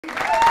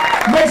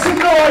Make some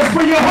noise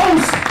for your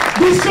host,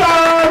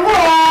 Deshaun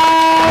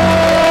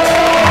Ross!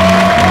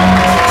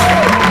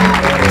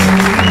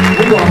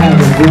 We're gonna have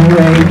a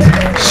great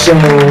show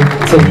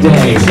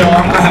today. So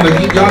I'm gonna have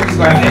y'all just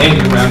gonna have to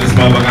edit around this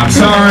motherfucker. I'm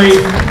sorry.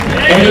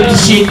 Edit the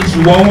shit that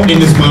you want in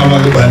this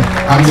motherfucker, but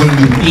I'm gonna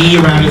do me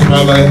around this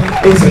motherfucker.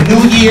 It's a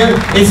new year.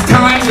 It's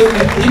time to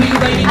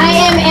I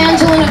am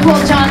Angelah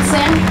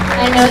Johnson.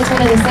 I know it's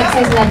one of the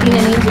sexiest Latina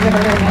names you've ever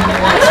heard of.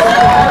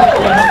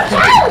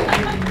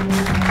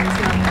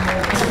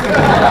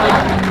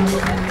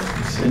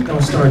 Shit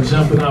don't start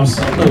jumping off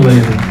summer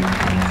later.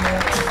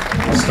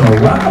 I'll start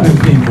robbing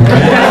people,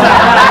 man.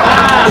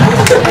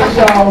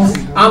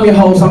 I'm your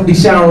host, I'm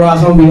Deshaun Ross.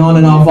 I'm gonna be on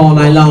and off all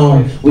night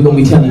long. We're gonna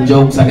be telling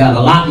jokes. I got a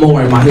lot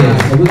more in my head.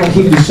 So we're gonna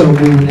keep this show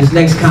moving. This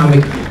next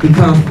comic, he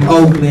comes from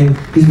Oakland.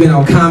 He's been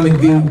on Comic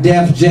View,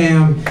 Def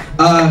Jam,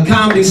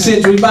 Comedy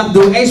Central. He's about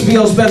to do an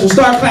HBO special.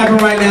 Start clapping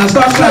right now.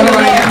 Start clapping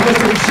right now.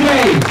 Mr.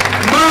 J.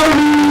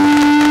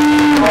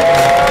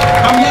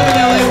 I'm living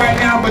in LA right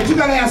now, but you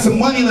gotta have some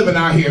money living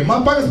out here,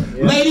 motherfuckers.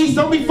 Yeah. Ladies,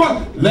 don't be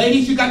fun.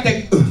 Ladies, you got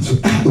that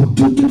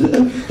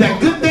that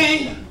good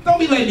thing. Don't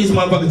be letting these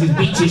motherfuckers just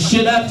beat your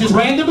shit up just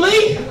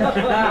randomly.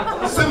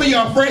 Some of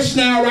y'all fresh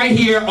now right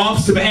here off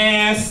some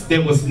ass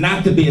that was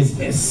not the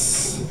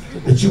business.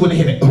 That you would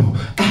have hit it.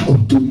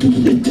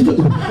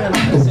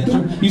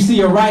 You see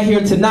her right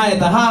here tonight at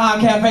the Ha Ha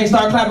Cafe.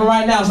 Start clapping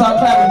right now. Start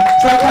clapping.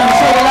 Start clapping.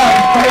 Show it up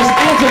for Miss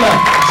Angelah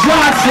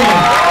Johnson.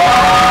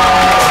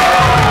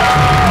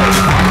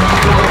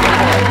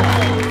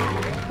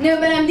 No,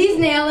 but these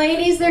nail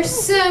ladies, they're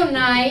so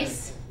nice.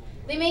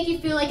 They make you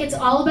feel like it's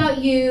all about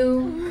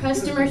you,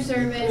 customer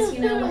service,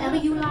 you know, whatever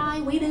you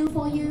like, we do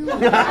for you. So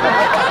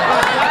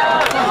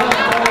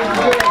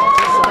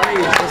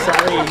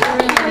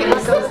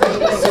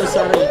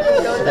sorry.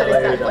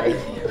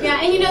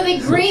 Yeah, and you know, they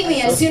greet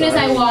me as soon as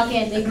I walk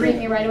in. They greet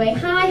me right away.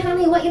 Hi,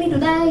 honey, what you need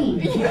today?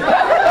 Can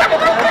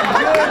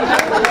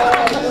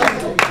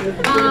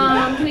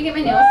I get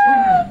my nails?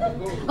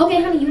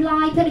 Okay, honey, you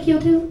like pedicure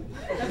too?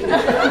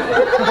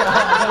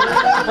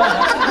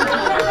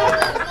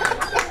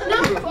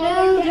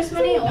 No, just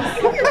my nails.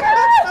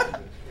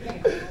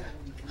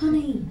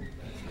 Honey,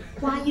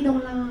 why you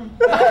don't lie?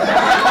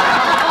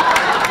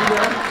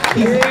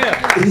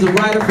 He's a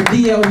writer for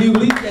D.L.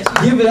 Hughley.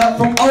 Give it up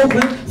from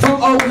Oakland.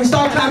 From Oakland.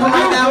 Start clapping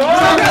right now.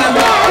 Start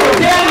clapping.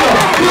 Daniel,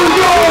 New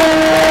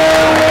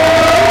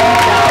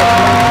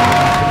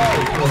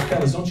York.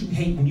 Fellas, don't you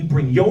hate when you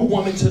bring your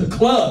woman to the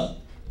club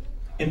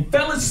and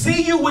fellas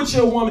see you with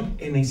your woman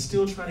and they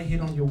still try to hit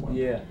on your woman?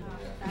 Yeah.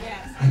 I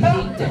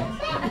hate that.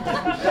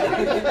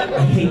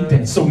 I hate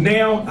that. So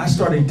now I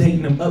started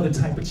dating them other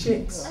type of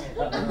chicks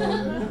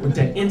with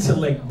that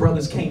intellect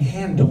brothers can't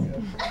handle.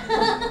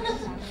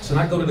 So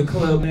when I go to the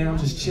club now, I'm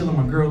just chilling.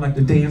 My girl like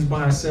to dance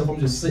by herself. I'm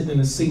just sitting in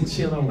the seat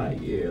chilling. I'm like,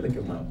 yeah, look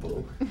at my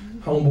boo.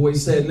 Homeboy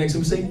sat next to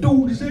me, say,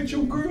 dude, is that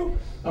your girl?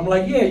 I'm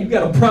like, yeah, you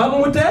got a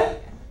problem with that?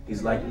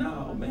 He's like,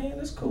 no, man,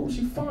 that's cool.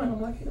 She fine. I'm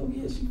like, hell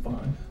yeah, she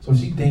fine. So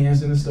she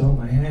dancing and stuff. I'm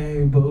like,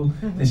 hey, boo.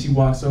 Then she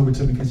walks over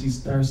to me because she's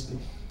thirsty.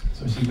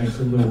 So she makes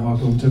a little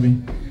walk over to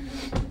me.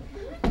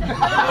 I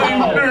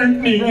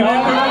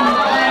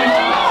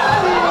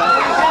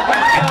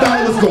thought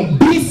it was gonna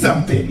be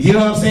something, you know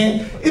what I'm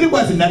saying? It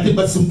wasn't nothing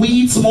but some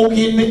weed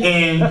smoking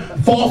and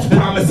false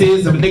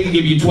promises of a nigga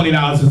give you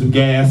 $20 for some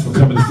gas for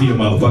coming to see a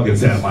motherfucker in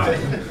Santa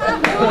Monica.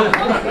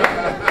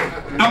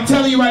 I'm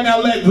telling you right now,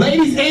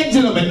 ladies and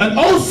gentlemen, in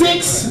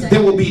 06,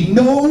 there will be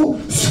no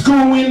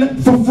screwing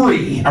for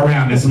free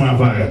around this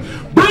motherfucker.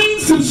 Bring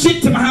some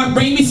shit to my house.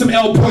 Bring me some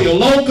El Pollo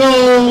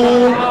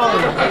Loco.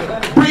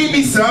 Bring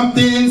me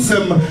something,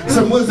 some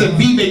what's it,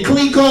 Vive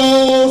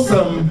Clico,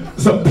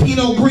 some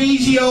Pinot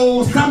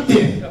Grigio,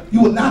 something.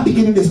 You will not be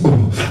getting this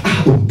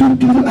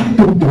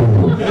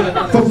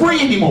for free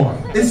anymore.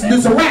 This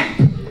is a wrap.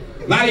 A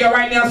lot of y'all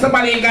right now,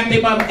 somebody ain't got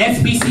their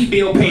SBC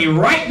bill paid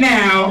right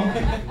now.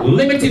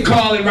 Limited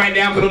calling right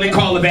now, but only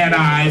call the bad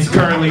eyes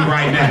currently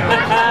right now.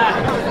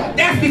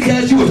 That's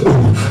because you was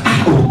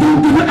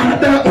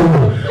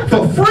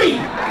for free.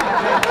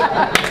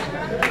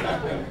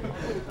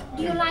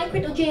 Do you like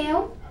crystal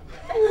gel?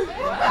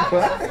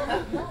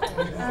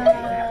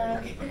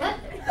 What?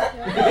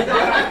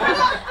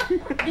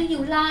 Do you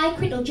like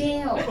crystal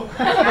gel?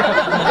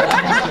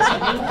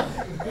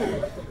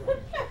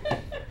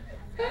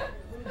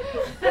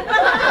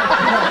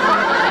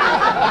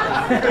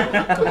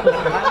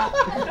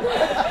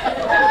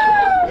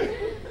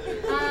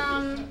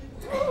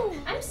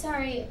 I'm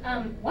sorry,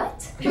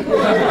 what?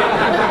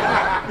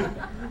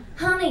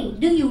 Honey,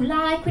 do you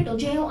like crystal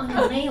gel on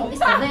your nail? It's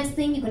the best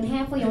thing you can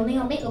have for your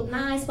nail. Make it look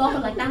nice,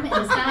 sparkle like diamond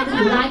in the sky. Do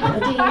you like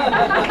crystal gel?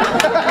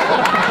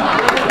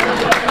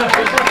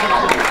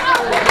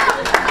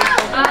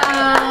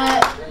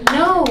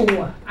 No,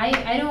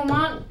 I don't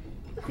want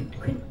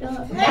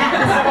that.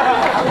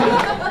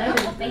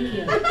 Thank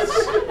you.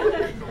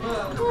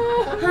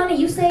 Honey,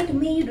 you say to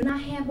me you do not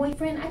have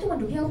boyfriend. I just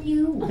want to help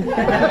you.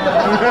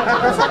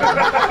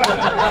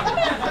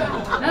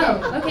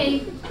 Oh, okay.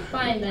 Fine.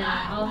 fine then.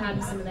 I'll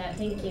have some of that.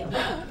 Thank you.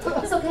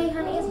 It's okay,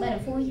 honey. It's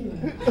better for you.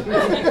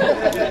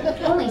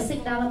 Only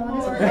 $6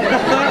 more.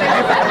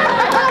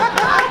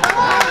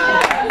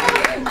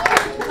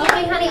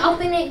 Okay, honey. I'll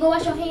finish. Go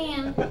wash your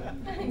hand.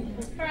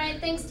 All right.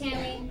 Thanks,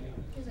 Tammy.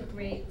 These are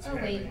great. Oh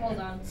wait, hold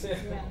on.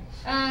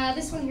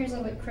 This one here's a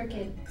little bit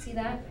crooked. See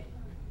that?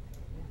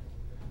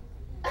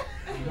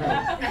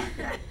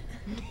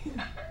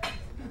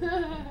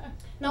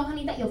 No,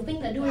 honey, that your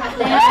finger do like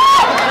that.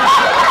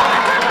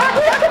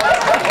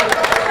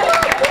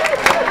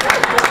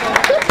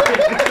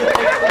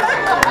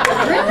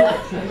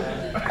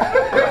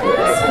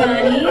 That's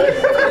funny.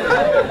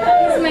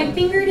 Because my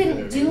finger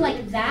didn't do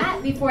like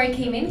that before I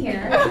came in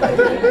here.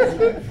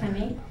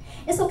 Funny.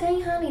 It's okay,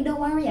 honey. Don't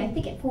worry. I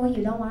pick it for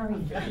you. Don't worry.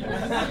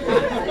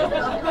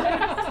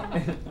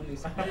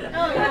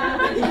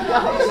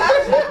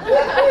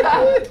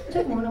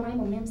 Chắc muốn đâu ai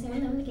bồng em xem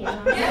nó kìa.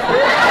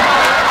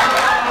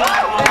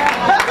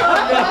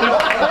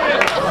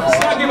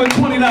 Stop giving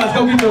 $20.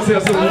 Go get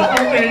yourself some.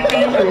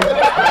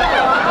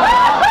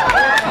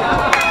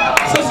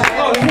 So,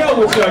 oh, the hell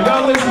with y'all.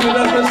 Y'all listen to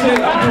that shit.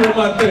 I'm doing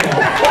my thing.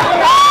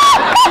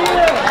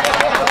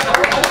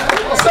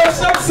 So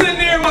I'm sitting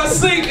there in my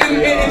seat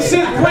and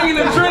she's bringing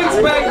the drinks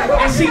back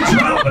and she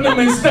dropping them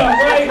and stuff,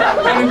 right?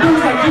 And the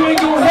dude's like, you ain't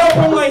gonna help?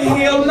 I'm like,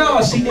 hell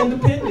no, she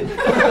independent.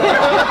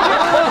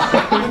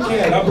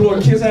 Yeah, I blew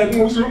a kiss at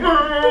me. I'm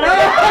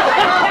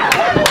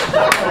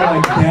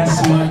like,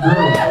 that's my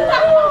girl.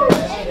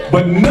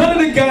 But none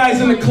of the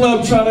guys in the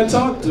club try to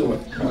talk to her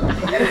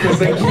because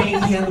they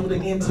can't handle the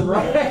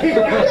interaction.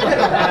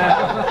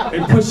 They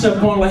push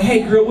up on like,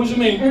 hey girl, what you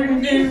mean? Real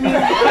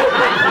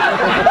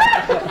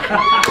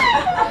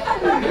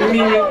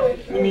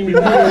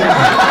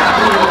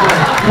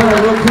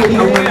quick, I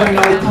want to bring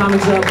all the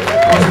comments up.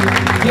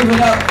 Give it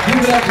up to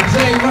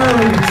Jay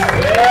Murray.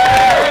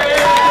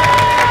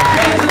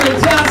 Angelah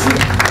Johnson.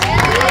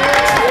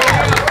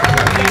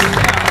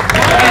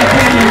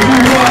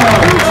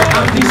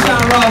 I'm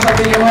Deshaun Ross, I've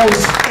been your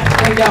host.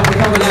 Thank y'all for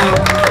coming out.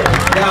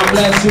 God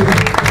bless you. I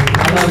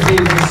love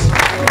Jesus.